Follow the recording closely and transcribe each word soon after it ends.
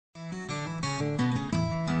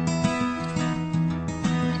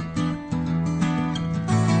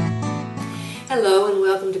Hello and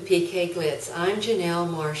welcome to K Glitz. I'm Janelle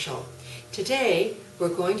Marshall. Today we're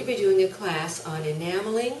going to be doing a class on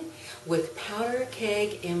enameling with Powder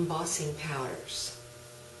Keg Embossing Powders.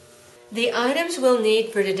 The items we'll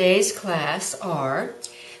need for today's class are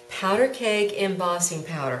Powder Keg Embossing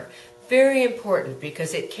Powder. Very important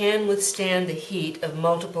because it can withstand the heat of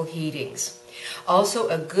multiple heatings. Also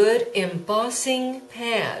a good embossing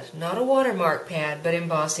pad, not a watermark pad, but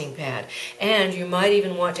embossing pad. And you might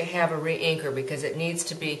even want to have a re-inker because it needs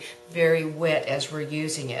to be very wet as we're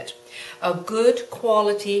using it. A good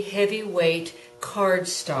quality heavyweight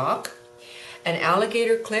cardstock, an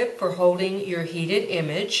alligator clip for holding your heated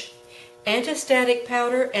image, antistatic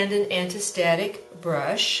powder and an antistatic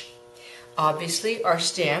brush, obviously our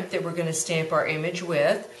stamp that we're going to stamp our image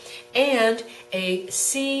with, and a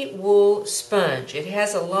sea wool sponge. It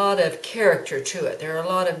has a lot of character to it. There are a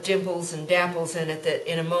lot of dimples and dapples in it that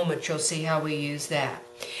in a moment you'll see how we use that.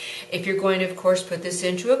 If you're going to, of course, put this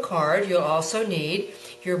into a card, you'll also need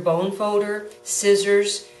your bone folder,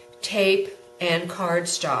 scissors, tape, and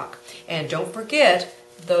cardstock. And don't forget,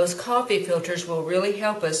 those coffee filters will really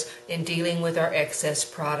help us in dealing with our excess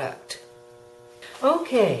product.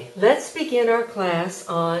 Okay, let's begin our class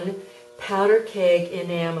on Powder Keg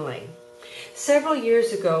Enameling. Several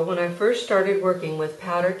years ago, when I first started working with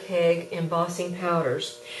Powder Keg Embossing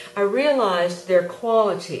Powders, I realized their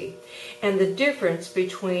quality and the difference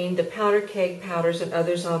between the Powder Keg powders and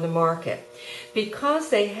others on the market. Because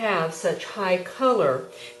they have such high color,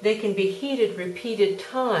 they can be heated repeated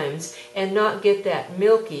times and not get that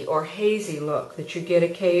milky or hazy look that you get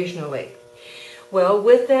occasionally. Well,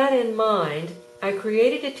 with that in mind, I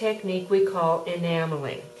created a technique we call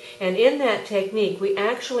enameling. And in that technique, we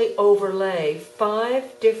actually overlay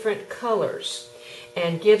 5 different colors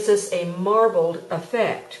and gives us a marbled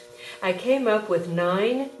effect. I came up with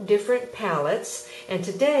 9 different palettes, and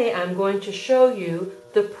today I'm going to show you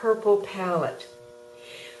the purple palette.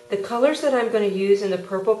 The colors that I'm going to use in the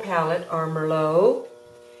purple palette are Merlot,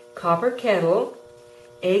 Copper Kettle,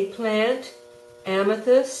 Eggplant,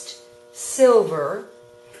 Amethyst, Silver,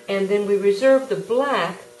 and then we reserve the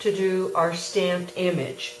black to do our stamped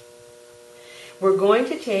image. We're going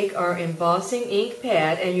to take our embossing ink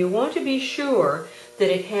pad, and you want to be sure that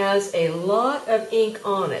it has a lot of ink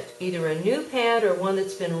on it, either a new pad or one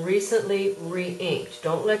that's been recently re-inked.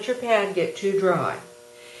 Don't let your pad get too dry.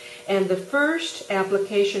 And the first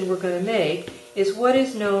application we're going to make is what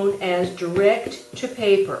is known as direct to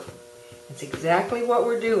paper. That's exactly what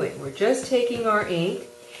we're doing. We're just taking our ink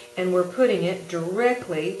and we're putting it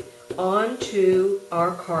directly onto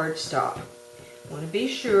our cardstock. I want to be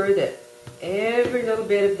sure that every little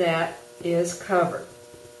bit of that is covered.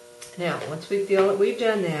 Now, once we feel that we've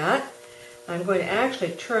done that, I'm going to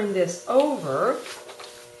actually turn this over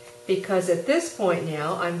because at this point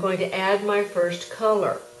now I'm going to add my first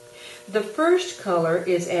color. The first color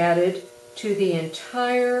is added to the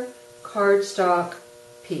entire cardstock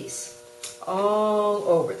piece, all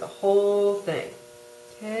over the whole thing.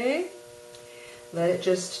 Okay, let it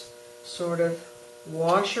just sort of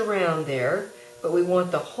wash around there, but we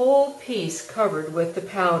want the whole piece covered with the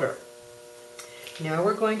powder. Now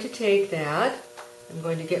we're going to take that, I'm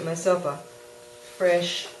going to get myself a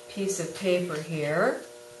fresh piece of paper here,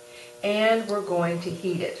 and we're going to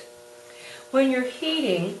heat it. When you're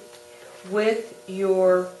heating with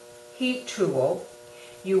your heat tool,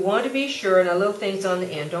 you want to be sure, and a little thing's on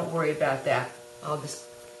the end, don't worry about that. I'll just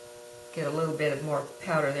get a little bit of more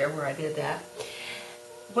powder there where I did that.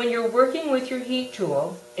 When you're working with your heat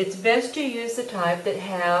tool, it's best to use the type that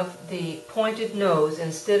have the pointed nose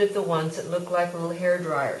instead of the ones that look like little hair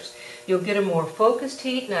dryers. You'll get a more focused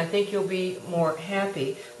heat, and I think you'll be more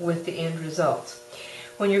happy with the end results.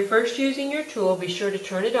 When you're first using your tool, be sure to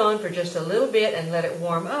turn it on for just a little bit and let it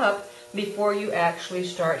warm up before you actually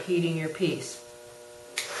start heating your piece.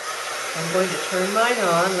 I'm going to turn mine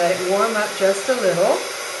on, let it warm up just a little,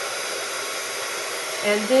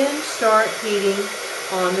 and then start heating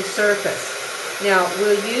on the surface. Now,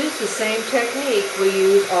 we'll use the same technique we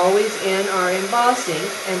use always in our embossing,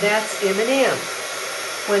 and that's M&M.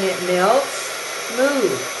 When it melts,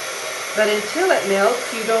 move. But until it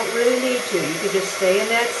melts, you don't really need to. You can just stay in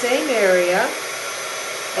that same area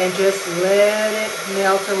and just let it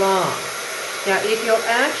melt along. Now, if you'll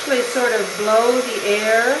actually sort of blow the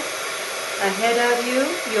air ahead of you,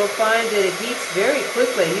 you'll find that it heats very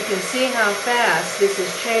quickly. You can see how fast this is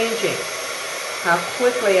changing, how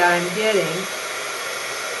quickly I'm getting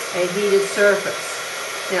a heated surface.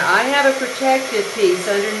 Now I have a protective piece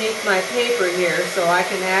underneath my paper here so I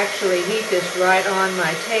can actually heat this right on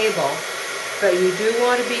my table. but you do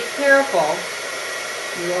want to be careful.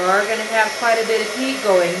 You are going to have quite a bit of heat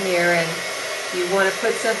going here, and you want to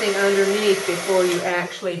put something underneath before you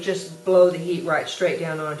actually just blow the heat right straight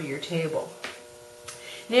down onto your table.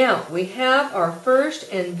 Now, we have our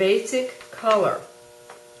first and basic color.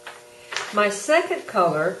 My second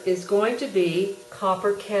color is going to be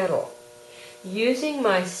Copper Kettle. Using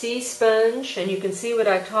my sea sponge, and you can see what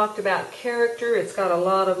I talked about character, it's got a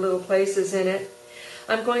lot of little places in it.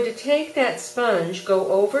 I'm going to take that sponge,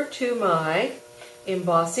 go over to my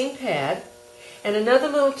embossing pad, and another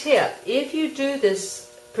little tip, if you do this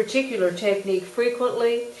particular technique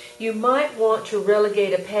frequently, you might want to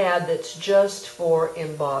relegate a pad that's just for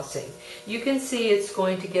embossing. You can see it's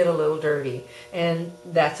going to get a little dirty, and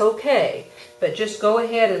that's okay, but just go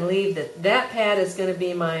ahead and leave that pad is going to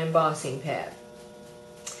be my embossing pad.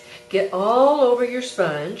 Get all over your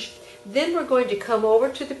sponge. Then we're going to come over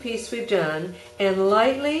to the piece we've done and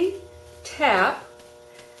lightly tap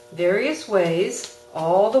various ways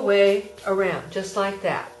all the way around, just like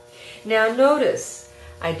that. Now notice,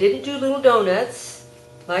 I didn't do little donuts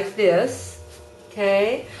like this,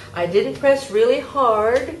 okay? I didn't press really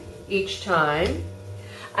hard each time.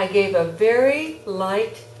 I gave a very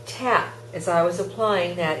light tap as I was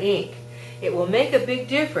applying that ink. It will make a big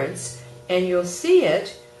difference, and you'll see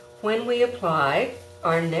it when we apply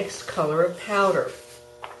our next color of powder.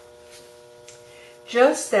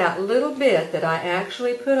 Just that little bit that I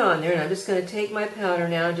actually put on there, and I'm just going to take my powder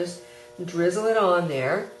now and just drizzle it on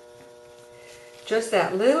there. Just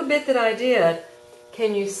that little bit that I did.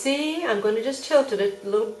 Can you see? I'm going to just tilt it a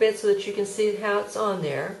little bit so that you can see how it's on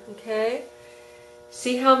there. Okay?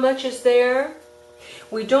 See how much is there?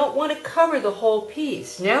 We don't want to cover the whole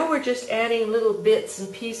piece. Now we're just adding little bits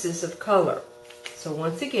and pieces of color. So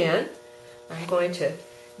once again, I'm going to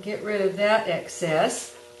get rid of that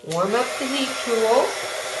excess, warm up the heat tool,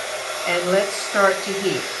 and let's start to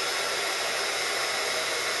heat.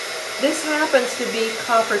 This happens to be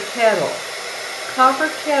Copper Kettle.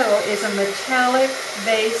 Copper Kettle is a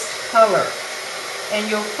metallic-based color, and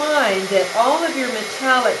you'll find that all of your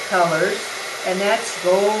metallic colors, and that's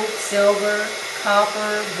gold, silver,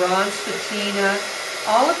 copper, bronze patina,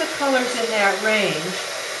 all of the colors in that range,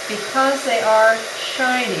 because they are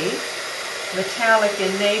shiny, metallic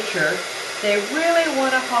in nature, they really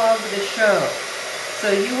want to hog the show.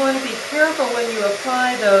 So you want to be careful when you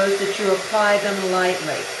apply those that you apply them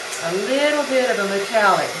lightly. A little bit of a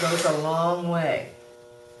metallic goes a long way.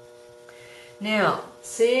 Now,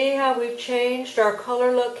 see how we've changed our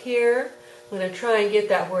color look here? I'm going to try and get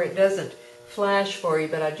that where it doesn't flash for you,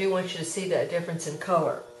 but I do want you to see that difference in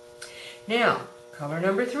color. Now, color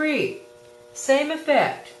number 3. Same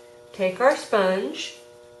effect. Take our sponge,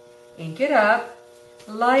 ink it up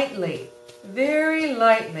lightly, very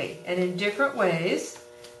lightly, and in different ways.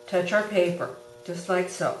 Touch our paper, just like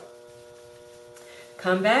so.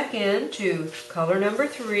 Come back in to color number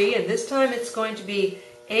 3, and this time it's going to be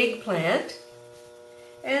eggplant,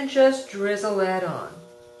 and just drizzle that on.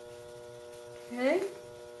 Okay?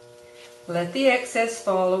 Let the excess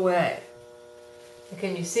fall away.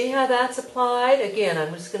 Can you see how that's applied? Again,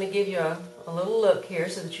 I'm just going to give you a little look here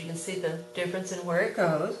so that you can see the difference in where it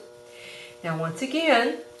goes. Now once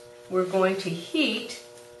again, we're going to heat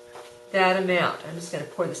that amount. I'm just going to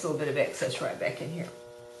pour this little bit of excess right back in here.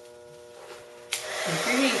 Take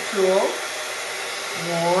your heat tool,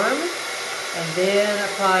 warm, and then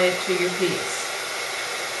apply it to your piece.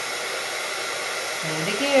 And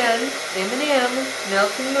again, M&M,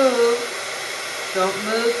 melt and move. Don't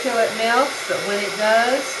move till it melts, but when it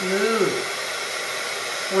does, move.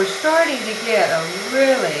 We're starting to get a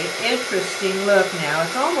really interesting look now.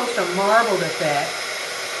 It's almost a marbled effect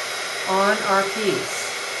on our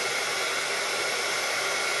piece.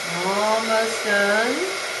 Almost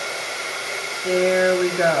done. There we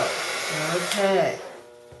go. Okay.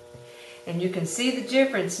 And you can see the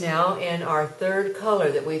difference now in our third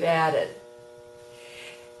color that we've added.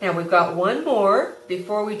 Now we've got one more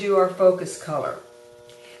before we do our focus color.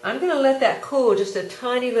 I'm going to let that cool just a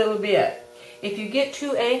tiny little bit. If you get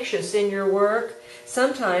too anxious in your work,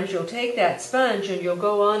 sometimes you'll take that sponge and you'll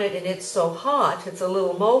go on it and it's so hot, it's a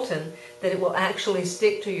little molten, that it will actually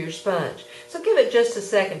stick to your sponge. So give it just a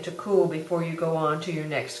second to cool before you go on to your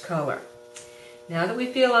next color. Now that we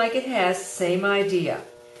feel like it has, same idea.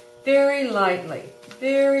 Very lightly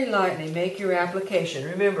make your application.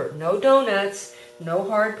 Remember, no donuts, no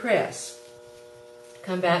hard press.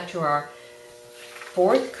 Come back to our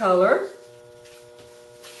fourth color,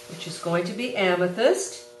 which is going to be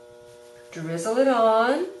amethyst. Drizzle it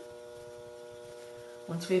on.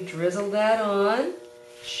 Once we've drizzled that on,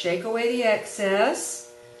 shake away the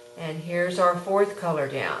excess, and here's our fourth color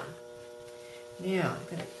down. Now, I'm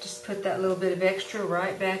going to just put that little bit of extra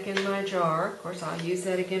right back in my jar. Of course, I'll use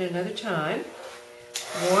that again another time.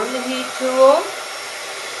 Warm the heat tool,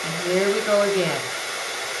 and here we go again.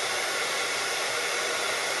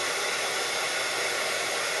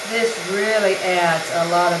 This really adds a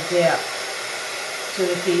lot of depth to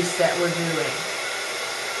the piece that we're doing.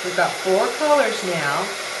 We've got 4 colors now,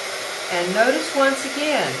 and notice once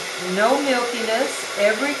again, no milkiness.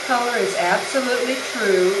 Every color is absolutely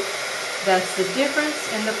true. That's the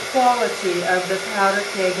difference in the quality of the Powder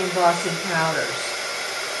Keg Embossing Powders.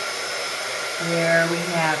 There we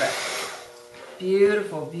have it.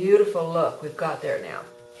 Beautiful, beautiful look we've got there now.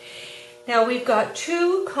 Now we've got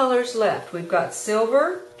 2 colors left. We've got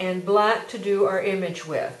silver and black to do our image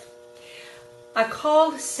with. I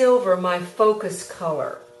called silver my focus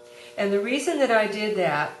color. And the reason that I did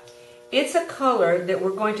that, it's a color that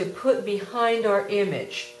we're going to put behind our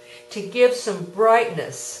image to give some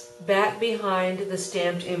brightness back behind the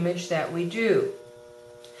stamped image that we do.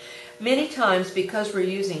 Many times, because we're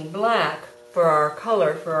using black for our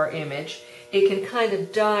color for our image, it can kind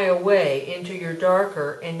of die away into your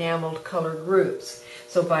darker enameled color groups.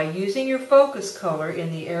 So by using your focus color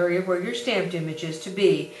in the area where your stamped image is to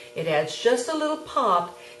be, it adds just a little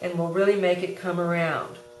pop and will really make it come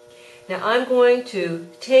around. Now I'm going to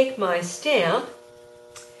take my stamp,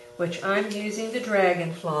 which I'm using the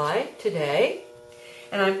Dragonfly today,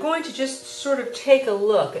 and I'm going to just sort of take a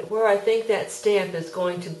look at where I think that stamp is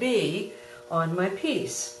going to be on my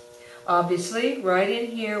piece. Obviously, right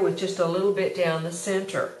in here with just a little bit down the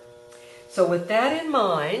center. So with that in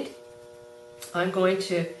mind, I'm going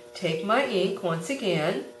to take my ink once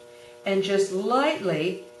again and just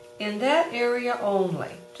lightly in that area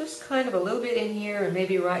only, just kind of a little bit in here and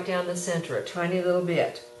maybe right down the center, a tiny little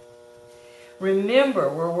bit. Remember,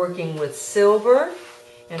 we're working with silver.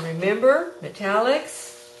 And remember,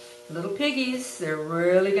 metallics, little piggies, they're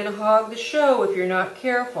really going to hog the show if you're not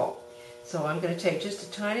careful. So I'm going to take just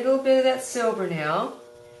a tiny little bit of that silver now,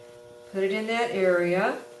 put it in that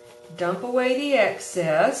area, dump away the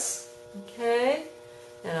excess, okay?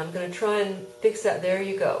 And I'm going to try and fix that. There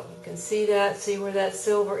you go. You can see that, see where that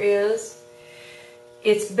silver is.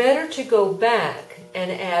 It's better to go back and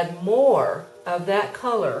add more of that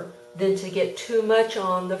color than to get too much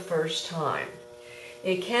on the first time.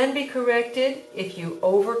 It can be corrected if you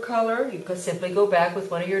overcolor. You can simply go back with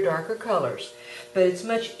one of your darker colors. But it's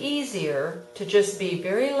much easier to just be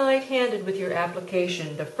very light-handed with your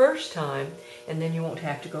application the first time, and then you won't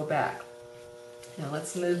have to go back. Now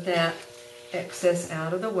let's move that excess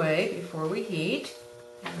out of the way before we heat.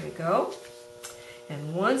 There we go.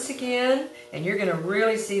 And once again, and you're going to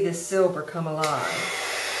really see this silver come alive.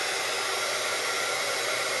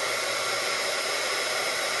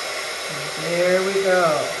 There we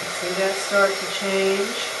go. See that start to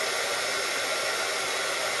change?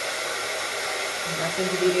 And up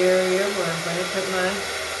into the area where I'm going to put my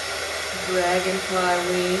dragonfly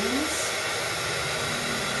wings.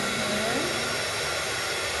 Okay.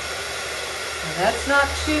 Now that's not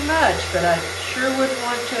too much, but I sure wouldn't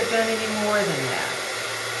want to have done any more than that.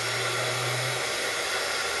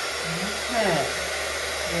 Okay.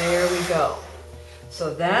 There we go.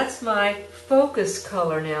 So that's my focus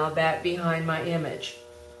color now back behind my image.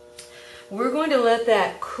 We're going to let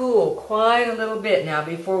that cool quite a little bit now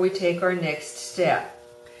before we take our next step.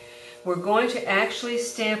 We're going to actually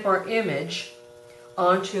stamp our image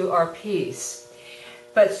onto our piece.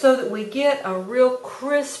 But so that we get a real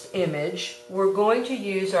crisp image, we're going to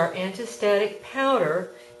use our antistatic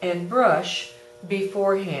powder and brush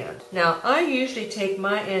beforehand. Now, I usually take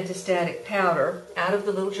my antistatic powder out of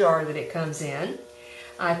the little jar that it comes in.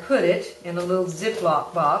 I put it in a little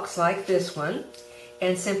Ziploc box like this one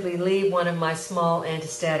and simply leave one of my small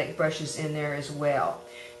antistatic brushes in there as well.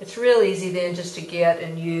 It's real easy then just to get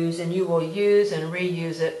and use, and you will use and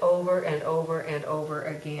reuse it over and over and over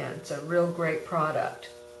again. It's a real great product.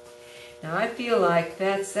 Now I feel like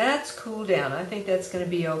that's cooled down. I think that's going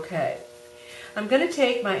to be okay. I'm going to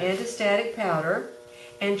take my antistatic powder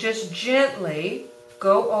and just gently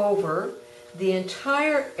go over the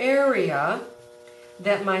entire area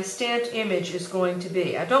that my stamped image is going to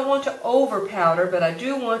be. I don't want to over powder, but I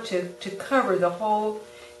do want to cover the whole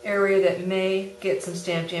area that may get some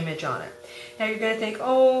stamped image on it. Now you're going to think,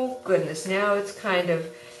 oh goodness, now it's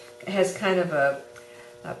has kind of a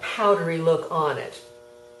powdery look on it.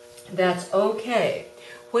 That's okay.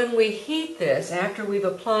 When we heat this, after we've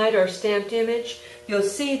applied our stamped image, you'll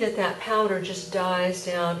see that that powder just dies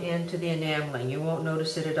down into the enameling. You won't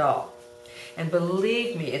notice it at all. And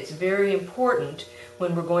believe me, it's very important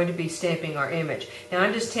when we're going to be stamping our image. Now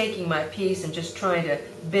I'm just taking my piece and just trying to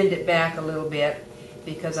bend it back a little bit,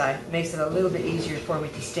 because it makes it a little bit easier for me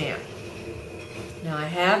to stamp. Now I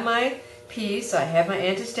have my piece, I have my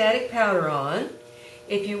anti-static powder on.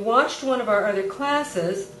 If you watched one of our other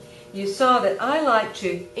classes, you saw that I like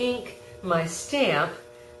to ink my stamp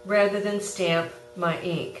rather than stamp my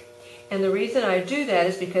ink. And the reason I do that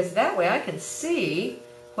is because that way I can see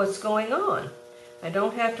what's going on. I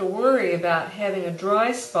don't have to worry about having a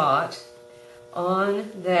dry spot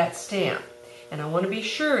on that stamp. And I want to be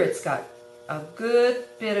sure it's got a good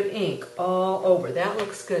bit of ink all over. That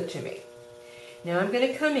looks good to me. Now I'm going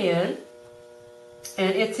to come in,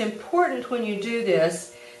 and it's important when you do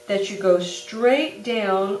this that you go straight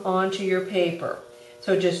down onto your paper.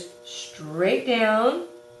 So just straight down.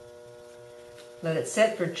 Let it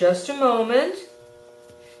set for just a moment.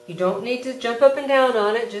 You don't need to jump up and down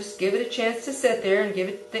on it. Just give it a chance to sit there and give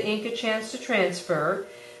it the ink a chance to transfer.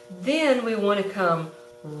 Then we want to come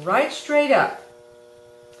right straight up.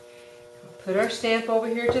 Put our stamp over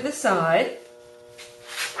here to the side.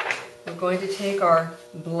 We're going to take our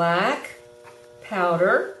black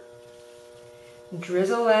powder,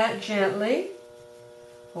 drizzle that gently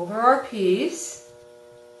over our piece.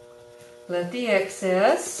 Let the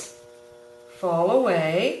excess fall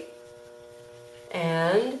away,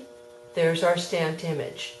 and there's our stamped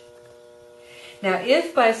image. Now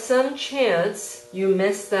if by some chance you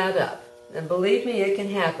mess that up, and believe me, it can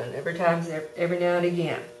happen every now and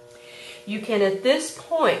again, you can at this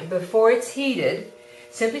point, before it's heated,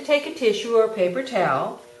 simply take a tissue or a paper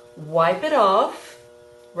towel, wipe it off.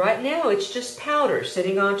 Right now it's just powder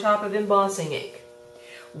sitting on top of embossing ink.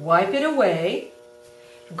 Wipe it away,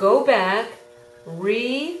 go back,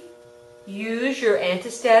 reuse your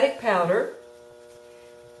anti-static powder,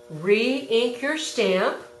 re-ink your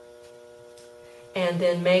stamp, and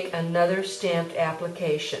then make another stamped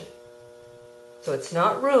application. So it's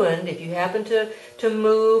not ruined. If you happen to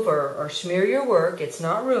move or smear your work, it's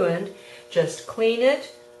not ruined. Just clean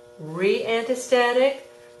it, re-anti-static,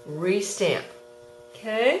 re-stamp.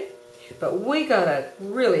 Okay? But we got a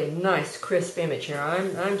really nice crisp image here.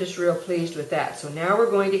 I'm just real pleased with that. So now we're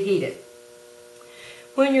going to heat it.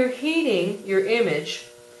 When you're heating your image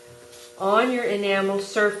on your enameled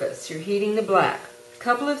surface, you're heating the black. A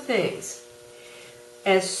couple of things.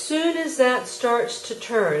 As soon as that starts to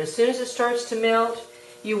turn, as soon as it starts to melt,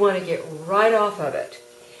 you want to get right off of it.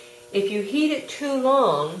 If you heat it too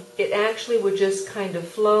long, it actually would just kind of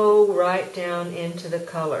flow right down into the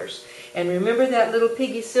colors. And remember that little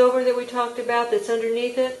piggy silver that we talked about that's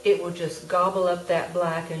underneath it? It will just gobble up that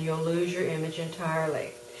black and you'll lose your image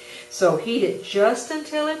entirely. So heat it just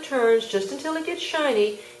until it turns, just until it gets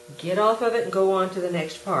shiny. Get off of it and go on to the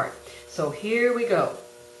next part. So here we go.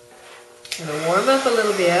 I'm going to warm up a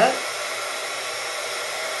little bit,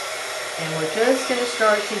 and we're just going to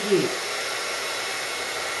start to heat.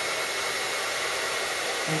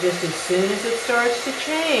 And just as soon as it starts to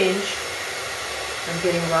change, I'm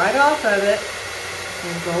getting right off of it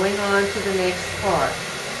and going on to the next part.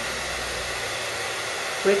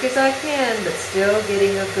 Quick as I can, but still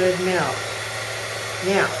getting a good melt.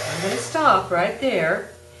 Now, I'm going to stop right there.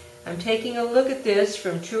 I'm taking a look at this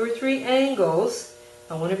from 2 or 3 angles.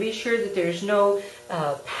 I want to be sure that there's no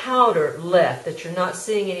powder left, that you're not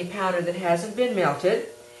seeing any powder that hasn't been melted.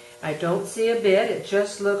 I don't see a bit. It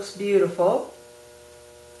just looks beautiful.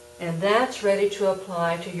 And that's ready to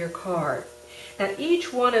apply to your card. Now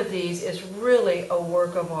each one of these is really a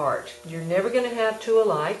work of art. You're never going to have two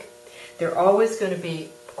alike. They're always going to be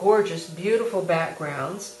gorgeous, beautiful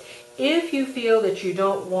backgrounds. If you feel that you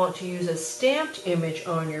don't want to use a stamped image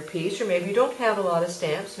on your piece, or maybe you don't have a lot of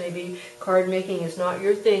stamps, maybe card making is not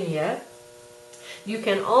your thing yet, you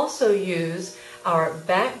can also use our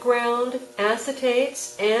background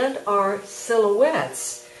acetates and our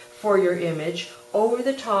silhouettes for your image over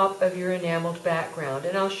the top of your enameled background.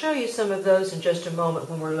 And I'll show you some of those in just a moment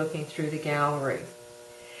when we're looking through the gallery.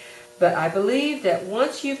 But I believe that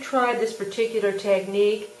once you've tried this particular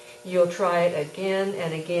technique, you'll try it again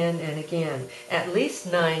and again and again, at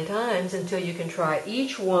least 9 times until you can try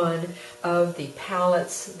each one of the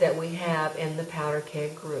palettes that we have in the Powder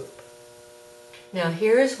Keg group. Now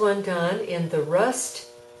here is one done in the Rust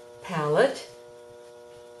palette,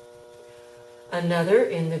 another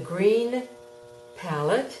in the Green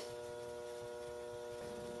palette,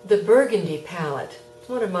 the Burgundy palette,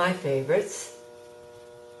 one of my favorites,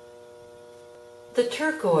 the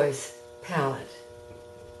Turquoise palette,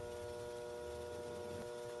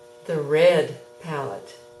 the Red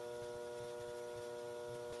palette,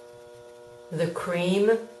 the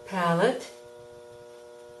Cream palette,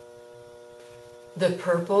 the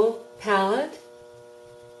Purple palette,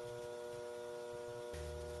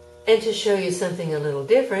 and to show you something a little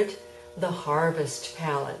different, the Harvest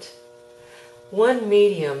palette. One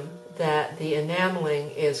medium that the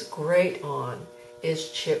enameling is great on is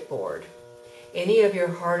chipboard. Any of your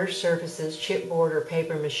harder surfaces, chipboard or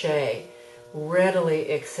paper mache,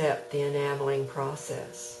 readily accept the enameling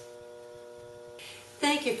process.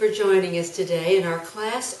 Thank you for joining us today in our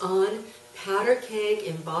class on Powder Keg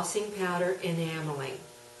Embossing Powder Enameling.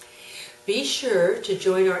 Be sure to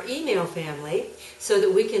join our email family so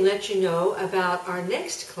that we can let you know about our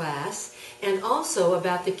next class and also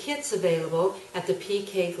about the kits available at the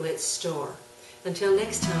K Glitz store. Until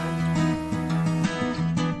next time.